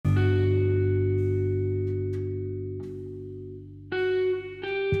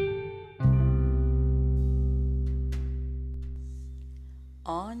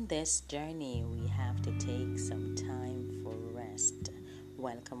this journey, we have to take some time for rest.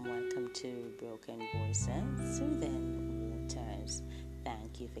 Welcome to Broken Voices, Soothing Waters.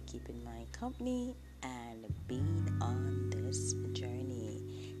 Thank you for keeping my company and being on this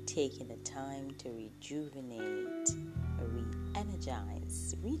journey, taking the time to rejuvenate,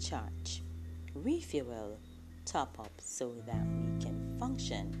 re-energize, recharge, refuel, top up so that we can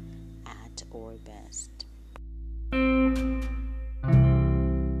function at our best.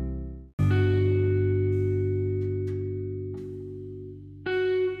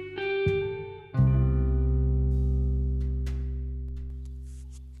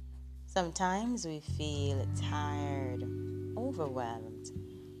 Sometimes we feel tired, overwhelmed,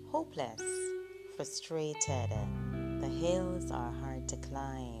 hopeless, frustrated. The hills are hard to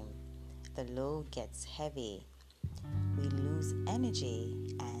climb. The load gets heavy. We lose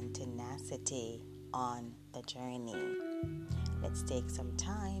energy and tenacity on the journey. Let's take some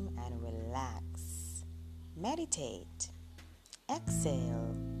time and relax. Meditate,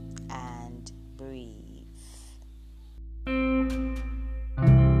 exhale, and breathe.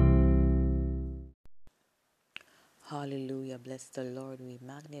 Hallelujah. Bless the Lord. We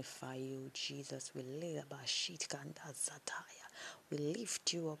magnify you, Jesus. We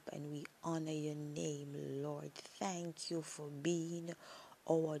lift you up and we honor your name, Lord. Thank you for being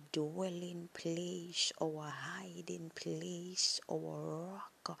our dwelling place, our hiding place, our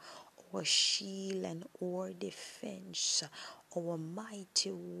rock, our shield and our defense, our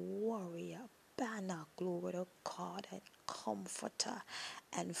mighty warrior, banner, glory to God, and comforter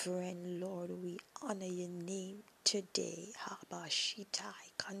and friend, Lord. We honor your name today.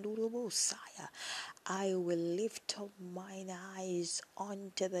 Habashitai Kandurubosaya. I will lift up mine eyes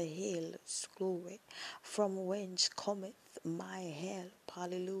unto the hills, glory, from whence cometh my help.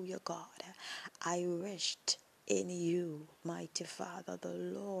 Hallelujah, God. I rest in you, mighty Father. The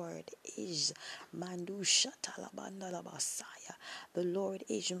Lord is Mandusha Talabandalabasaya. The Lord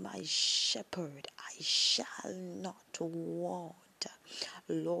is my shepherd. I shall not want.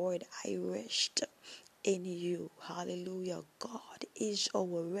 Lord, I rest in you. Hallelujah. God is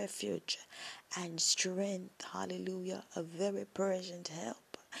our refuge and strength. Hallelujah. A very present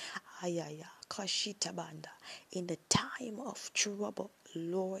help. Ayaya. Kashitabanda. In the time of trouble,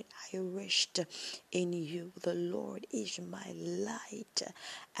 Lord, I rest in you. The Lord is my light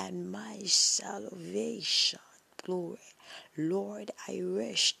and my salvation. Glory. Lord, I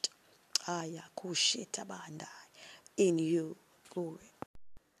rest. Kushitabanda. In you. Glory.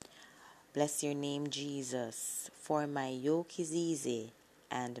 Bless your name, Jesus, for my yoke is easy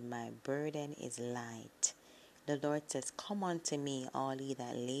and my burden is light. The Lord says, come unto me, all ye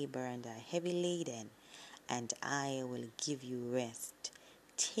that labor and are heavy laden, and I will give you rest.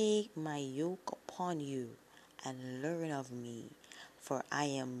 Take my yoke upon you and learn of me, for I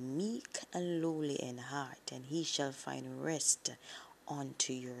am meek and lowly in heart, and he shall find rest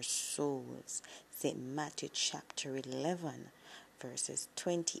unto your souls. St. Matthew chapter 11, verses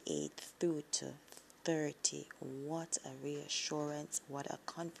 28 through to 30. What a reassurance, what a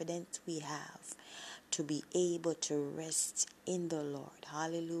confidence we have to be able to rest in the Lord.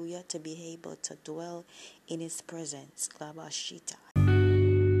 Hallelujah. To be able to dwell in his presence. Klabashita.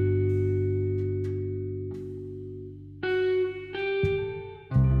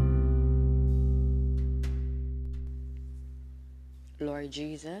 Lord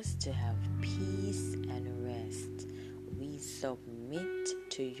Jesus, to have peace and rest, we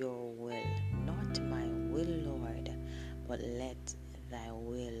submit to your will. Not my will, Lord, but let thy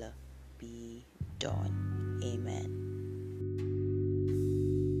will be done. Amen.